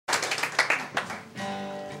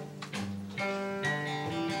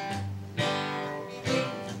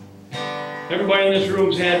Everybody in this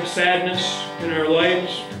room's had sadness in our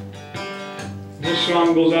lives. This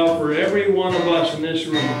song goes out for every one of us in this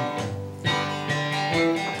room.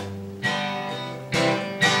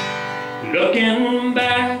 Looking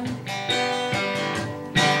back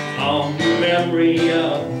on the memory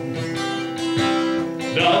of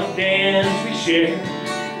the dance we shared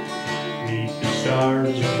beneath the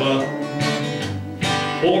stars above,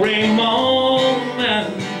 for a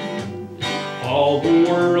moment all the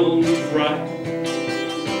world was right.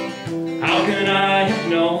 How can I have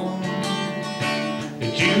known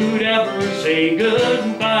that you'd ever say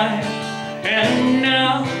goodbye? And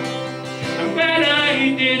now I'm glad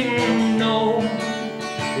I didn't know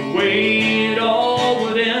the way it all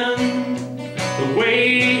would end, the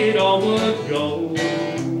way it all would go.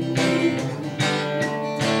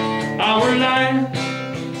 Our lives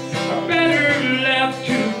are better left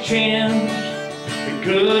to chance. We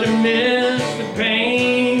could have missed the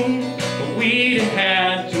pain, but we'd have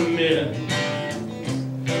had to miss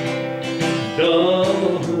the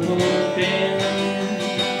dance.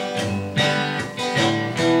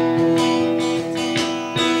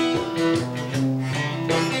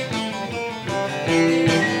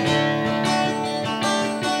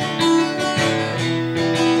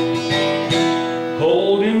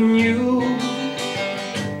 Holding you,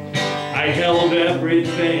 I held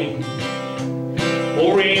everything.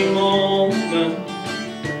 For a moment,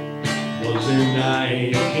 wasn't I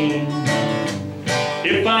a king?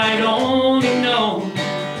 If I'd only known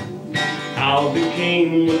how the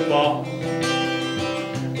king would fall,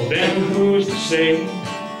 well then who's to say?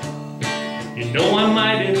 You know I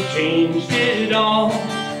might have changed it all.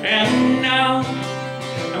 And now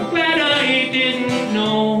I'm glad I didn't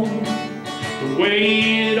know the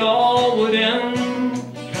way it all would end,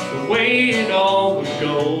 the way it all would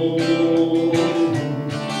go.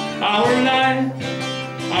 Our lives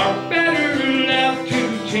are better left to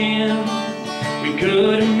chance. We could